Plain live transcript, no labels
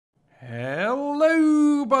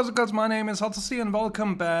boys and girls, my name is Hatsusi and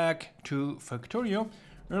welcome back to Factorio.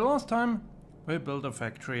 Last time we built a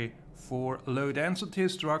factory for low density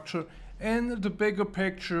structure in the bigger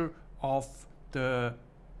picture of the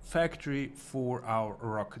factory for our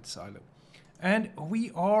rocket silo. And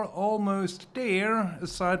we are almost there.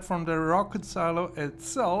 Aside from the rocket silo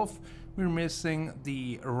itself, we're missing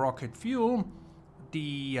the rocket fuel,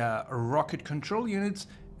 the rocket control units,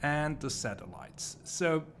 and the satellites.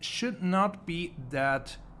 So should not be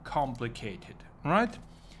that complicated, right?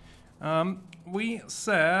 We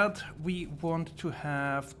said we want to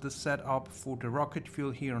have the setup for the rocket fuel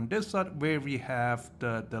here on this side, where we have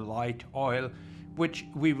the light oil, which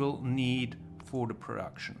we will need for the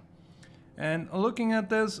production. And looking at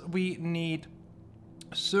this, we need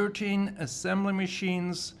 13 assembly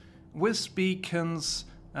machines with beacons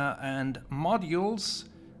and modules.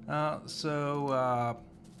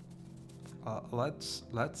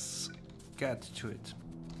 Let's get to it.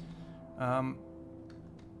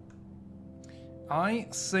 I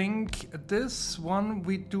think this one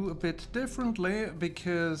we do a bit differently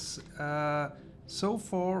because so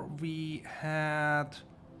far we had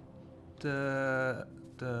the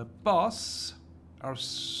bus, our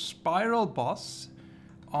spiral bus,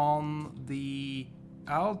 on the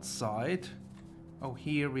outside. Oh,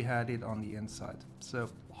 here we had it on the inside. So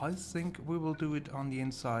I think we will do it on the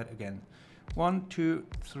inside again. 1, 2,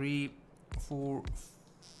 3, 4,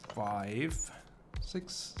 5,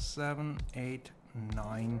 6, 7, 8,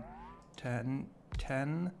 9, 10,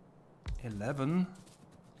 10, 11,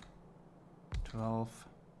 12,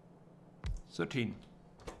 13.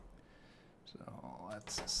 So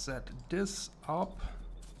let's set this up.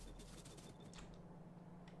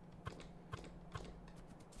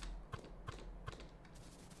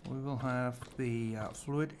 We will have the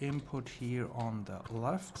fluid input here on the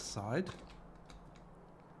left side.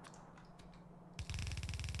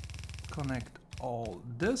 Connect all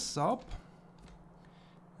this up,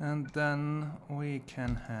 and then we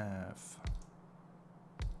can have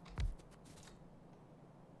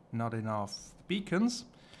not enough beacons,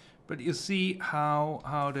 but you see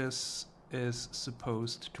how this is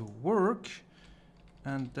supposed to work.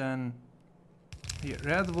 And then here,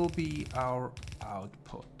 that will be our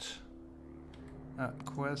output.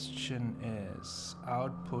 Question is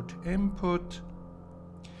output input.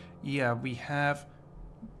 Yeah,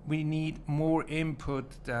 we need more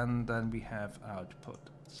input than we have output.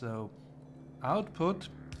 So output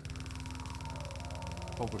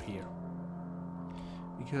over here,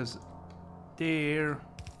 because there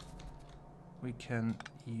we can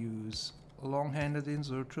use long-handed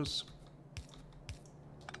inserters.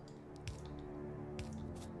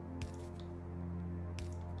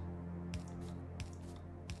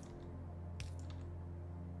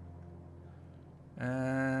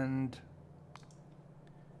 And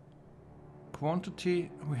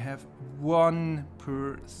quantity, we have 1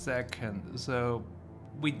 per second, so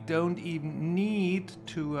we don't even need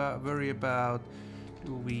to worry about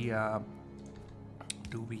do we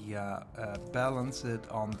balance it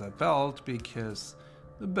on the belt, because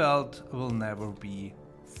the belt will never be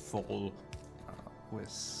full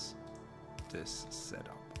with this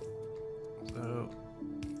setup. So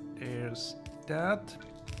there's that.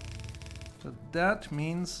 So that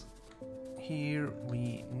means here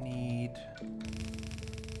we need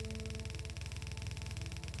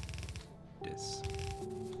this.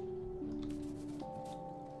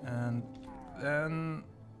 And then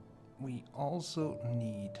we also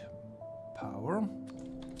need power.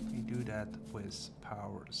 We do that with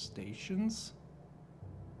power stations.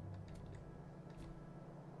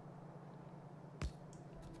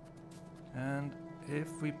 And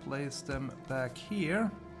if we place them back here,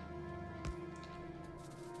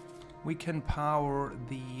 we can power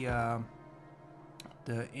the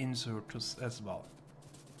inserters as well.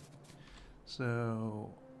 So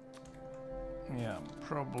yeah,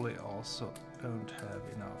 probably also don't have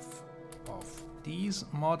enough of these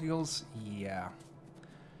modules. Yeah,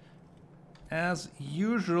 as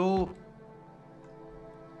usual,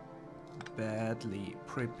 badly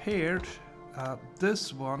prepared.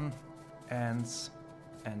 This one ends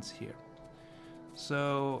here.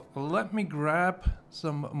 So let me grab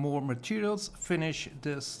some more materials, finish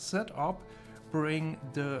this setup, bring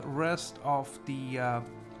the rest of the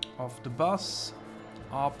bus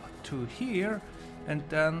up to here, and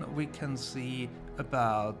then we can see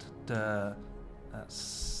about the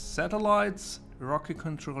satellites, rocket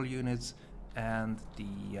control units, and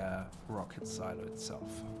the rocket silo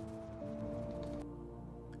itself.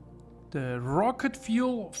 The rocket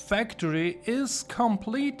fuel factory is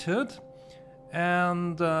completed.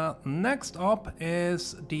 And next up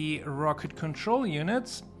is the rocket control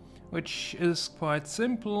units, which is quite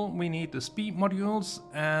simple. We need the speed modules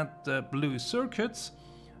and the blue circuits.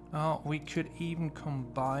 We could even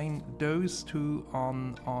combine those two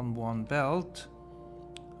on one belt.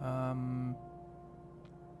 We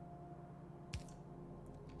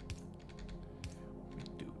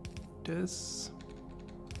do this.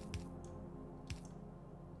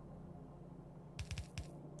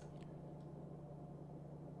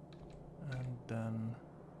 And then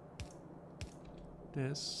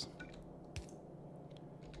this.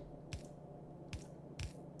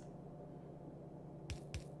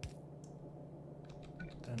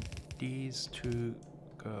 Then these two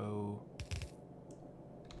go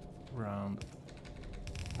round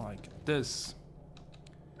like this.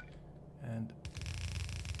 And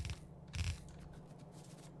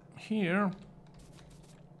here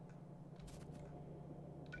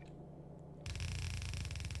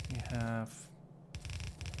we have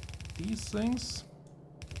these things,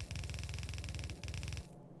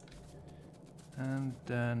 and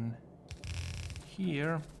then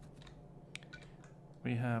here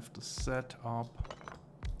we have the setup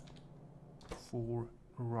for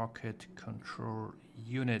rocket control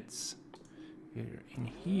units. Here in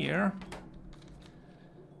here,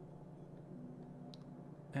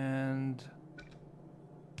 and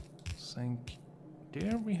I think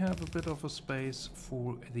there we have a bit of a space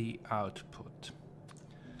for the output.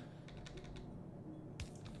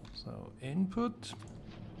 So input,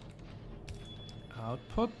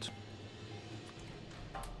 output,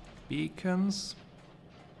 beacons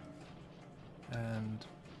and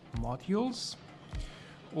modules,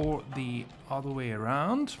 or the other way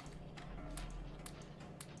around.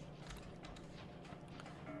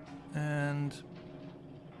 And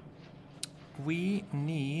we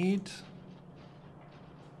need,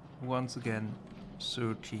 once again,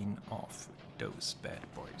 13 of those bad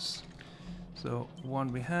boys. So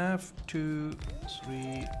one we have, 2,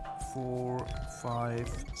 3, 4,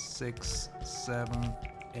 5, 6, 7,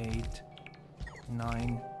 8,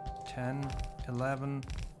 9, 10, 11,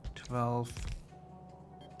 12,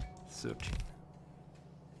 13.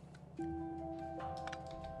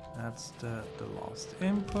 That's the last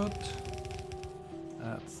input.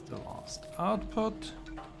 That's the last output.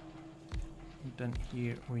 And then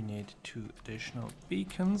here we need 2 additional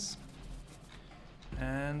beacons.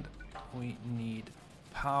 And we need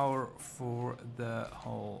power for the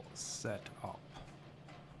whole setup.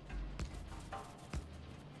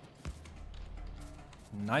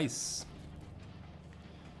 Nice.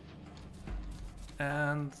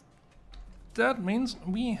 And that means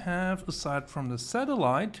we have, aside from the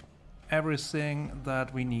satellite, everything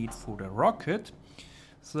that we need for the rocket.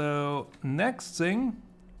 So next thing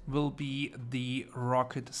will be the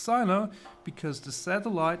rocket silo, because the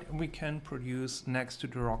satellite we can produce next to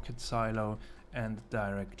the rocket silo and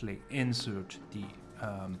directly insert the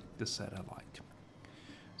satellite.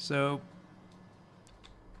 So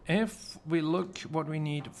if we look what we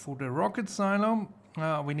need for the rocket silo,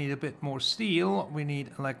 we need a bit more steel, we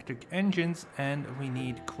need electric engines, and we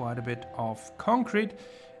need quite a bit of concrete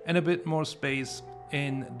and a bit more space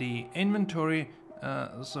in the inventory,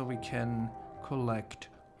 so we can collect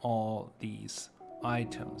all these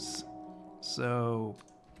items. So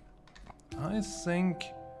I think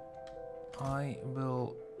I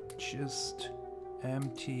will just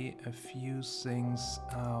empty a few things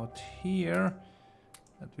out here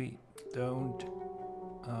that we don't...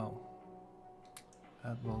 Oh,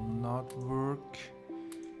 that will not work.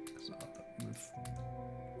 So if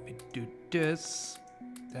we do this,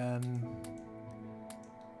 then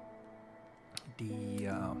the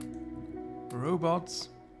robots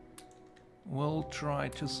will try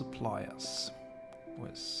to supply us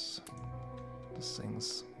with the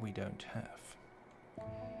things we don't have.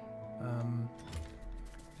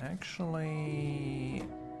 Actually,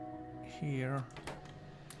 here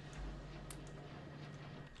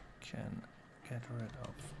can get rid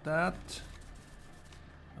of that.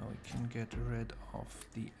 We can get rid of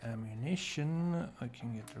the ammunition. I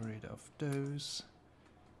can get rid of those.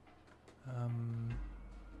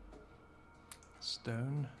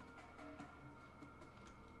 Stone.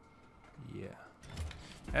 Yeah,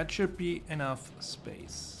 that should be enough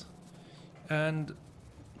space. And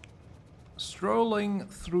strolling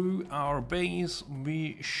through our base,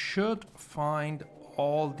 we should find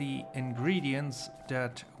all the ingredients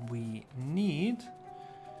that we need.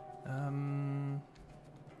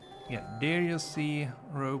 Yeah, there you see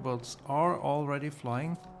robots are already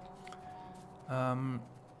flying.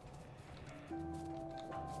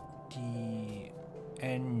 The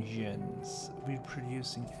engines. We're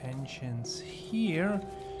producing engines here,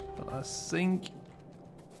 but I think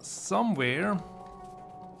somewhere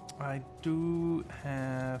I do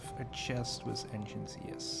have a chest with engines,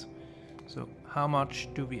 yes. So how much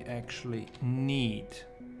do we actually need?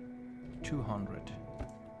 200.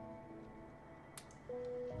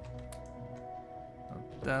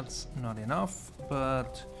 That's not enough,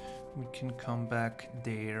 but we can come back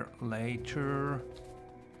there later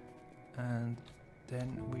and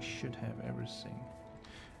then we should have everything.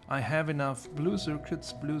 I have enough blue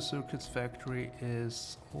circuits. Blue circuits factory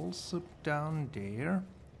is also down there.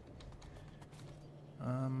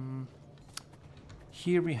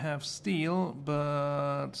 Here we have steel,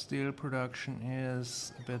 but steel production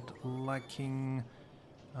is a bit lacking.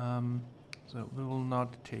 So we will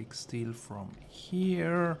not take steel from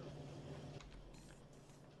here.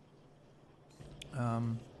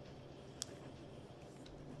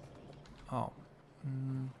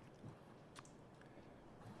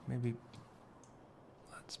 Maybe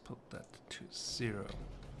let's put that to 0.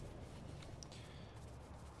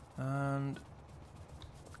 And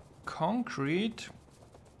concrete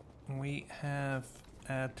we have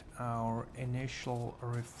at our initial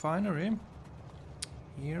refinery.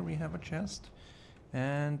 Here we have a chest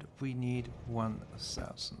and we need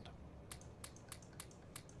 1000.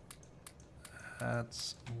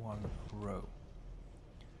 That's 1 row.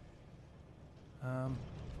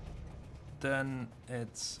 Then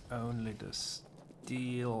it's only the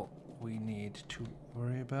steel we need to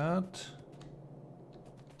worry about.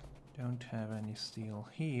 Don't have any steel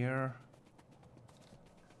here.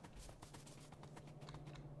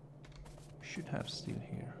 Should have steel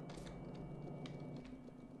here.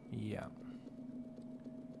 Yeah.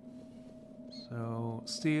 So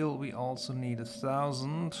steel we also need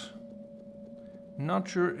 1000. Not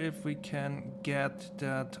sure if we can get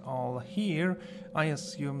that all here. I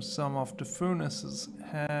assume some of the furnaces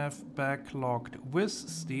have backlogged with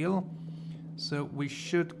steel, so we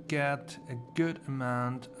should get a good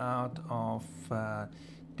amount out of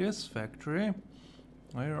this factory.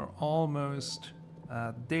 We're almost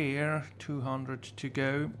there, 200 to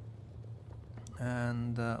go.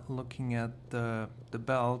 And looking at the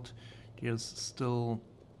belt, there's still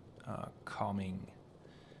coming.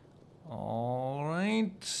 All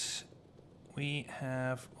right, we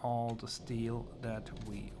have all the steel that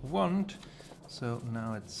we want, so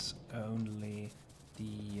now it's only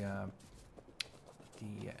the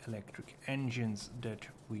electric engines that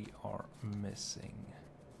we are missing.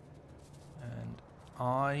 And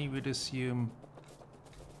I would assume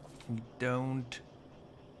we don't,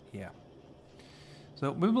 yeah.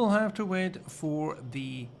 So we will have to wait for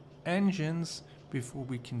the engines before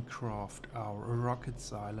we can craft our rocket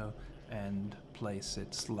silo and place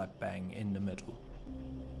it slap bang in the middle.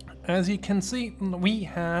 As you can see, we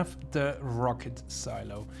have the rocket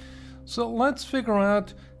silo. So let's figure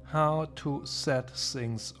out how to set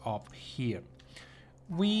things up here.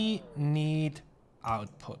 We need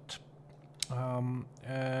output.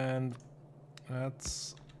 And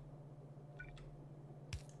let's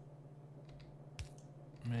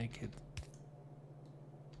make it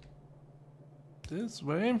this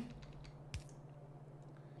way.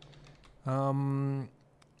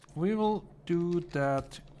 We will do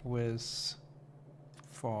that with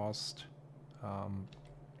fast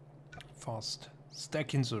stack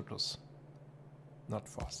inserters, not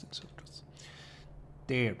fast inserters.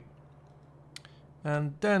 There.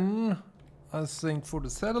 And then I think for the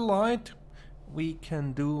satellite we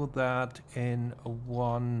can do that in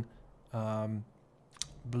one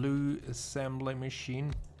blue assembly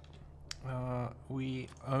machine. We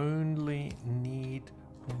only need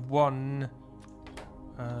one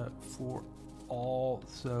for all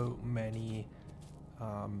so many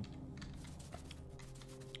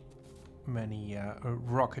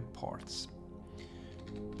rocket parts,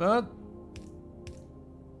 but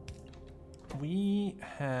we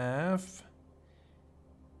have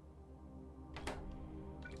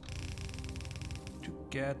to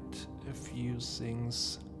get a few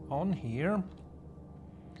things on here.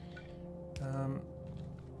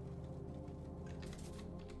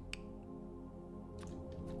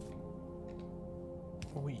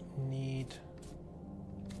 We need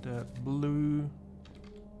the blue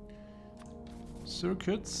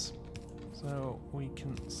circuits, so we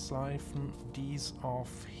can siphon these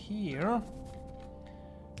off here,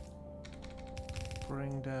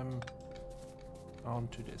 bring them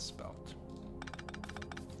onto this belt.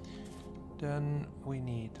 Then we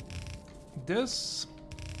need this,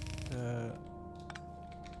 the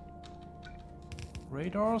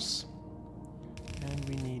radars, and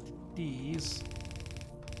we need these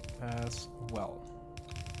as well.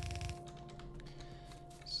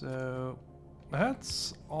 So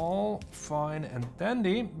that's all fine and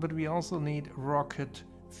dandy, but we also need rocket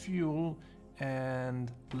fuel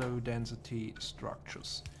and low density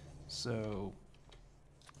structures. So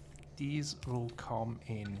these will come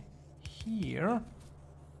in here,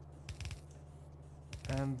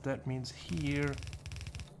 and that means here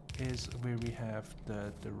is where we have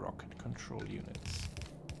the rocket control units.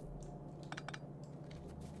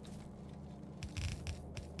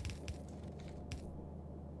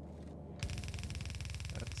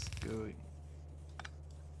 That's going.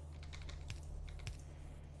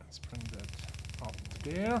 Let's bring that up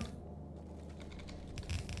there.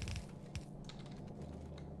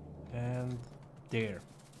 And there.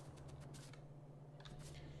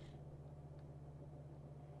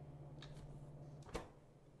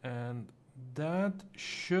 And that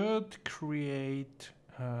should create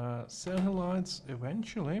cell halides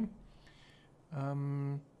eventually.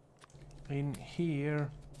 In here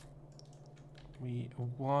we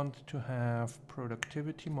want to have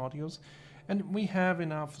productivity modules, and we have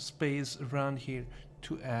enough space around here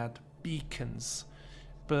to add beacons,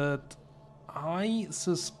 but I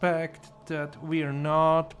suspect that we are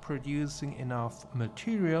not producing enough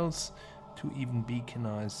materials to even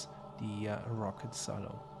beaconize the rocket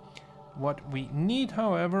silo. What we need,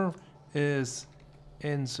 however, is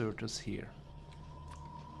inserters here.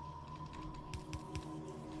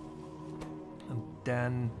 And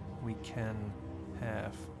then we can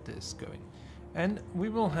have this going. And we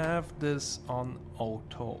will have this on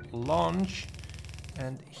auto launch.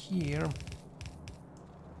 And here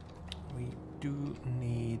we do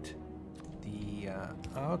need the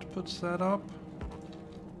output setup.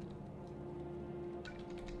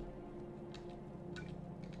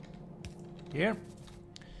 Here.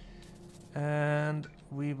 And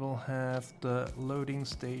we will have the loading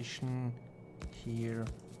station here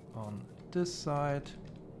on this side.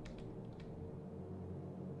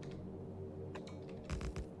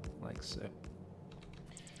 Like so.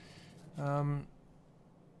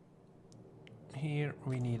 Here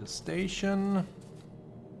we need a station.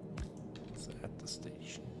 Let's add the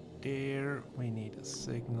station there. We need a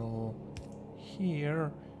signal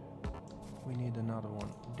here. We need another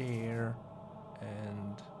one there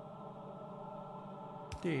and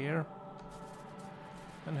there,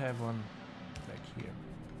 and have one back here.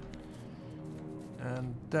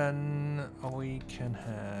 And then we can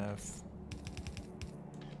have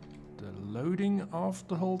the loading of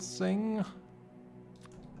the whole thing.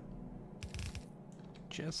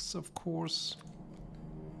 Chests, of course.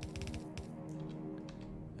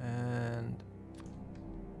 And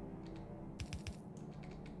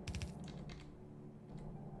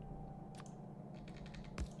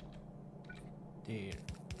there.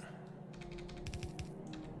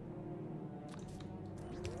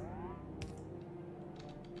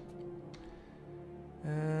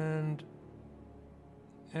 And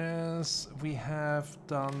as we have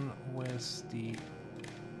done with the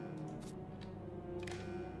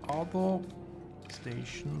other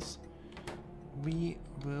stations, we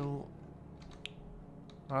will,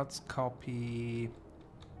 let's copy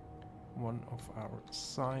one of our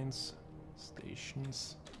science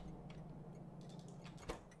stations,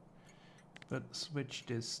 but switch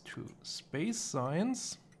this to space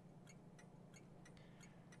science.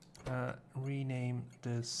 Rename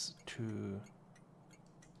this to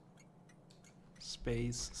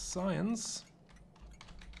space science.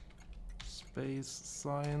 Space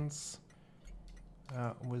science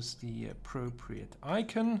with the appropriate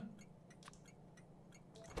icon.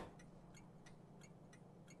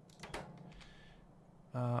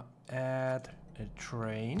 Add a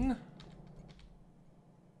train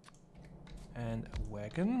and a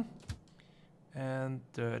wagon, and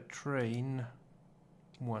the train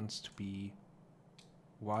wants to be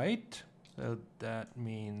white, so that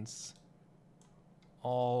means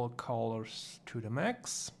all colors to the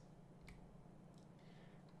max.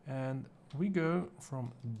 And we go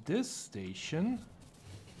from this station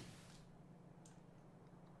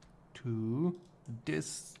to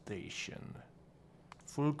this station.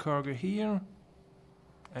 Full cargo here,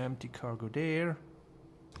 empty cargo there,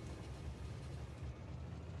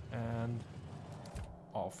 and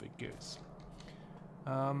off it goes.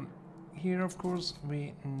 Here, of course,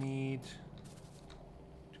 we need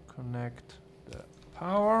to connect the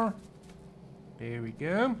power. There we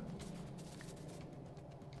go.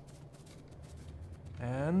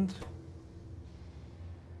 And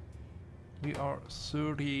we are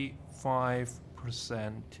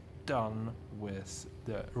 35% done with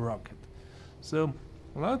the rocket. So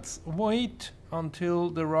let's wait until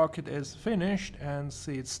the rocket is finished and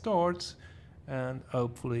see it starts, and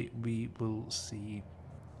hopefully we will see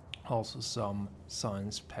also some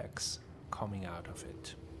science packs coming out of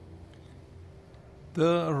it.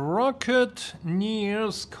 The rocket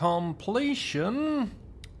nears completion.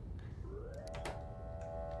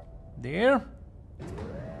 There.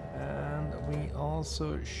 And we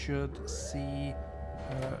also should see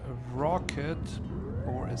a rocket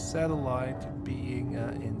or a satellite being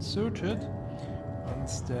inserted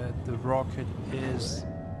once the rocket is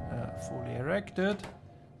fully erected.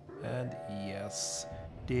 And yes,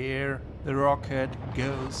 there the rocket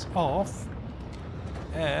goes off,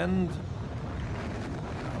 and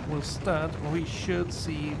with that we should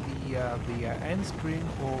see the end screen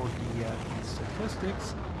or the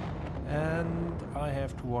statistics. And I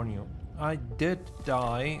have to warn you, I did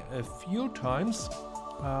die a few times,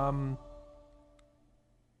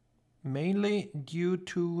 mainly due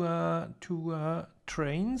to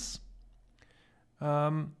trains,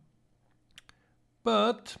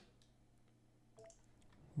 but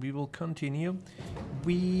we will continue.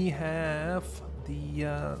 We have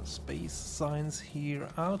the space science here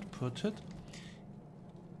outputted.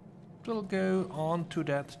 We'll go on to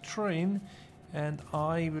that train, and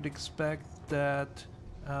I would expect that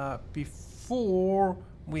before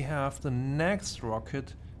we have the next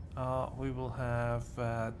rocket, we will have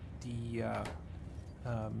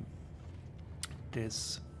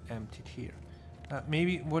this emptied here.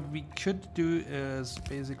 Maybe what we could do is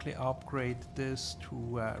basically upgrade this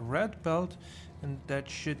to red belt, and that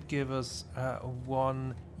should give us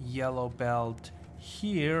one yellow belt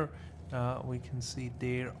here. We can see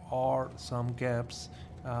there are some gaps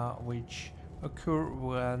which occur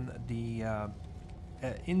when the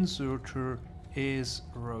inserter is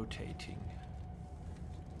rotating.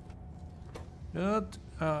 But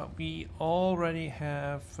we already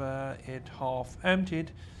have it half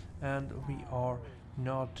emptied, and we are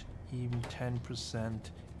not even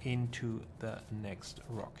 10% into the next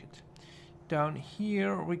rocket. Down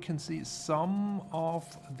here we can see some of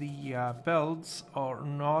the belts are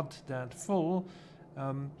not that full,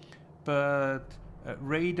 but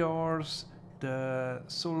radars, the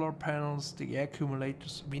solar panels, the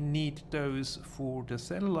accumulators, we need those for the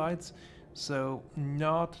satellites, so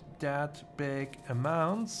not that big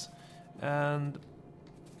amounts. And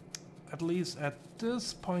at least at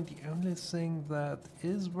this point, the only thing that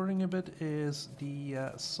is worrying a bit is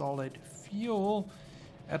the solid fuel.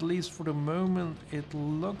 At least for the moment, it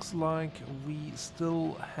looks like we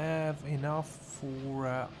still have enough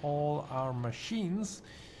for all our machines.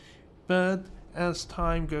 But as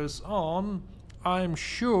time goes on, I'm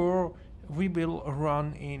sure we will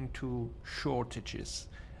run into shortages.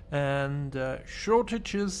 And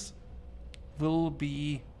shortages will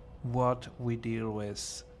be what we deal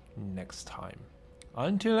with next time.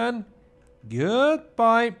 Until then,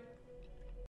 goodbye.